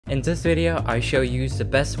In this video, I show you the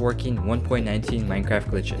best working 1.19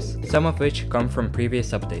 Minecraft glitches, some of which come from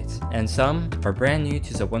previous updates, and some are brand new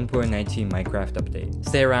to the 1.19 Minecraft update.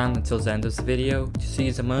 Stay around until the end of the video to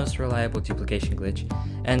see the most reliable duplication glitch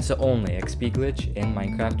and the only XP glitch in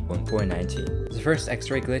Minecraft 1.19. The first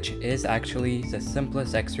X-ray glitch is actually the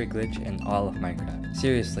simplest X-ray glitch in all of Minecraft.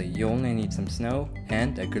 Seriously, you only need some snow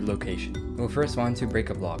and a good location. You'll first want to break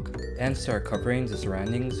a block and start covering the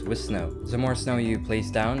surroundings with snow. The more snow you place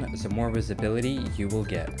down, the more visibility you will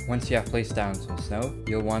get. Once you have placed down some snow,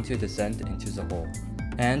 you'll want to descend into the hole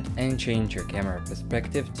and change your camera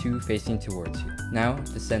perspective to facing towards you. Now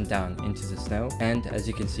descend down into the snow, and as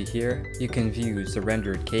you can see here, you can view the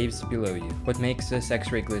rendered caves below you. What makes this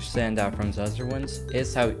X-ray glitch stand out from the other ones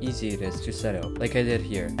is how easy it is to set up, like I did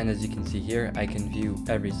here. And as you can see here, I can view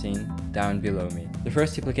everything down below me. The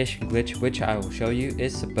first duplication glitch which I will show you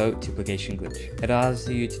is the boat duplication glitch. It allows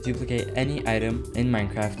you to duplicate any item in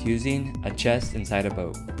Minecraft using a chest inside a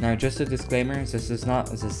boat. Now just a disclaimer, this is not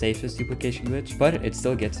the safest duplication glitch, but it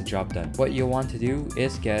still gets the job done. What you'll want to do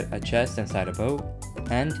is get a chest inside a boat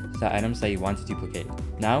and the items that you want to duplicate.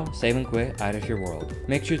 Now save and quit out of your world.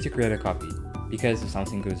 Make sure to create a copy, because if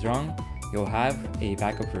something goes wrong, you'll have a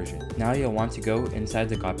backup version. Now you'll want to go inside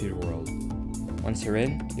the copied world. Once you're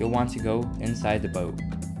in, you'll want to go inside the boat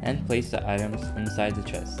and place the items inside the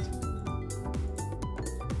chest.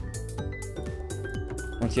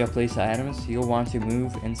 Once you have placed the items, you'll want to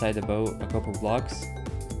move inside the boat a couple blocks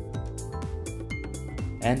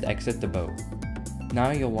and exit the boat. Now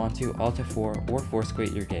you'll want to Alt F4 or force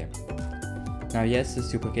quit your game. Now yes,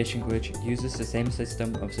 this duplication glitch uses the same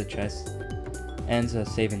system of the chest and the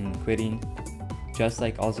saving and quitting, just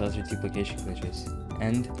like all the other duplication glitches.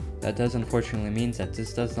 And that does unfortunately mean that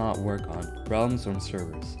this does not work on realms or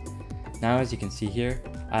servers. Now as you can see here,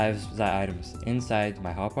 I have the items inside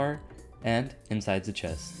my hotbar and inside the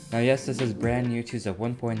chest. Now yes, this is brand new to the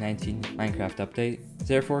 1.19 Minecraft update,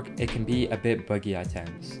 therefore it can be a bit buggy at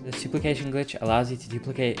times. This duplication glitch allows you to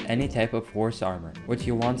duplicate any type of horse armor. What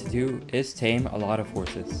you want to do is tame a lot of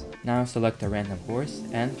horses. Now select a random horse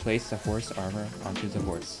and place the horse armor onto the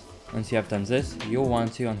horse. Once you have done this, you'll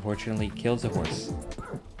want to unfortunately kill the horse.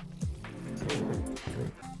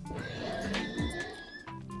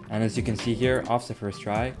 And as you can see here, off the first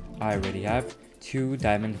try, I already have 2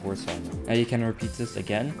 diamond horse armor. Now you can repeat this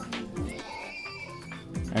again.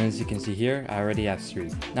 And as you can see here, I already have 3.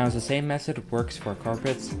 Now the same method works for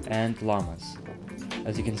carpets and llamas.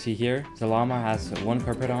 As you can see here, the llama has 1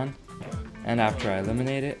 carpet on, and after I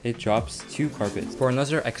eliminate it, it drops 2 carpets. For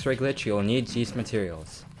another X-ray glitch, you'll need these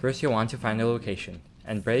materials. First you'll want to find a location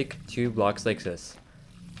and break 2 blocks like this.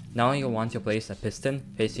 Now you'll want to place a piston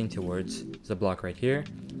facing towards the block right here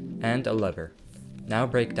and a lever. Now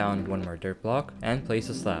break down 1 more dirt block and place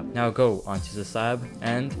a slab. Now go onto the slab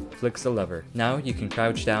and flex the lever. Now you can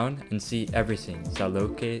crouch down and see everything that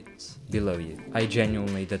locates below you. I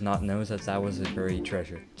genuinely did not know that that was a buried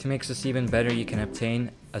treasure. To make this even better, you can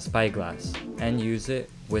obtain a spyglass and use it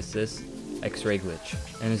with this X-ray glitch.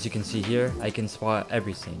 And as you can see here, I can spot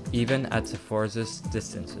everything, even at the farthest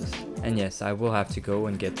distances. And yes, I will have to go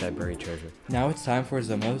and get that buried treasure. Now it's time for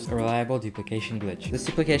the most reliable duplication glitch. This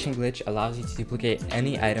duplication glitch allows you to duplicate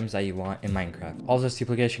any items that you want in Minecraft. All this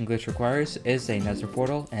duplication glitch requires is a nether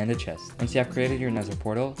portal and a chest. Once you have created your nether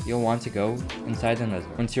portal, you'll want to go inside the nether.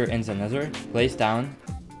 Once you're in the nether, place down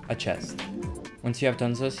a chest. Once you have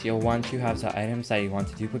done this, you'll want to have the items that you want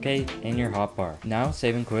to duplicate in your hotbar. Now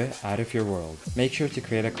save and quit out of your world. Make sure to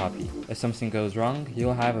create a copy. If something goes wrong,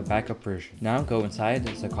 you'll have a backup version. Now go inside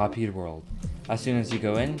the copied world. As soon as you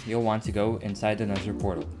go in, you'll want to go inside the nether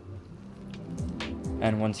portal.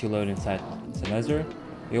 And once you load inside the nether,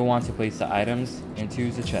 you'll want to place the items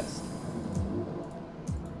into the chest.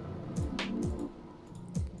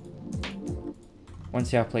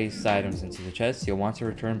 Once you have placed the items into the chest, you'll want to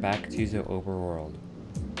return back to the overworld.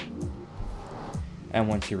 And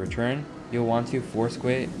once you return, you'll want to force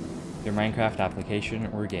quit your Minecraft application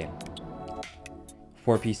or game.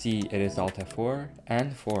 For PC, it is Alt F4,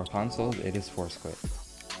 and for console, it is force quit.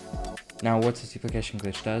 Now what this duplication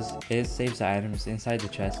glitch does is saves the items inside the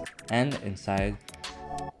chest and inside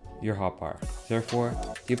your hotbar, therefore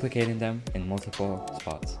duplicating them in multiple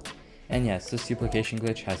spots. And yes, this duplication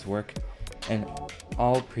glitch has worked in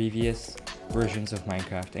all previous versions of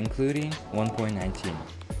Minecraft, including 1.19.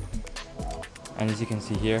 And as you can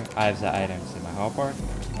see here, I have the items in my hotbar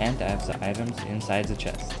and I have the items inside the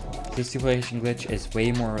chest. This duplication glitch is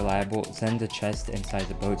way more reliable than the chest inside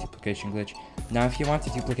the boat duplication glitch. Now if you want to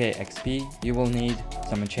duplicate XP, you will need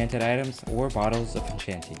some enchanted items or bottles of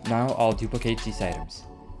enchanting. Now I'll duplicate these items.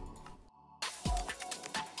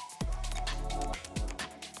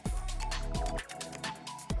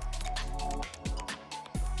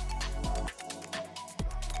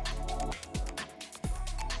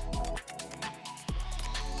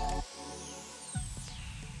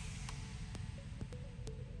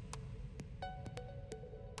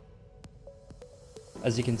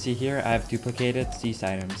 As you can see here, I have duplicated these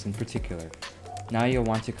items in particular. Now you'll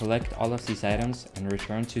want to collect all of these items and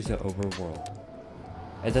return to the overworld.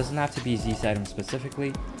 It doesn't have to be these items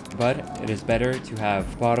specifically, but it is better to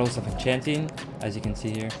have bottles of enchanting, as you can see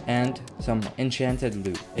here, and some enchanted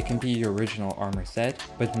loot. It can be your original armor set,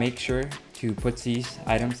 but make sure to put these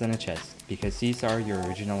items in a chest, because these are your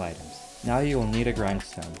original items. Now you will need a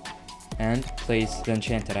grindstone, and place the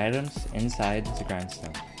enchanted items inside the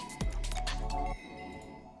grindstone.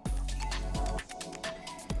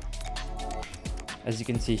 As you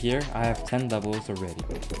can see here, I have 10 levels already.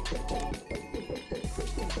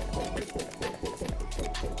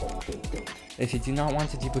 If you do not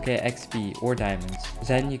want to duplicate XP or diamonds,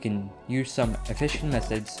 then you can use some efficient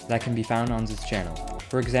methods that can be found on this channel.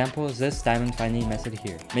 For example, this diamond finding method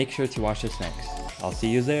here. Make sure to watch this next. I'll see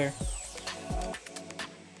you there!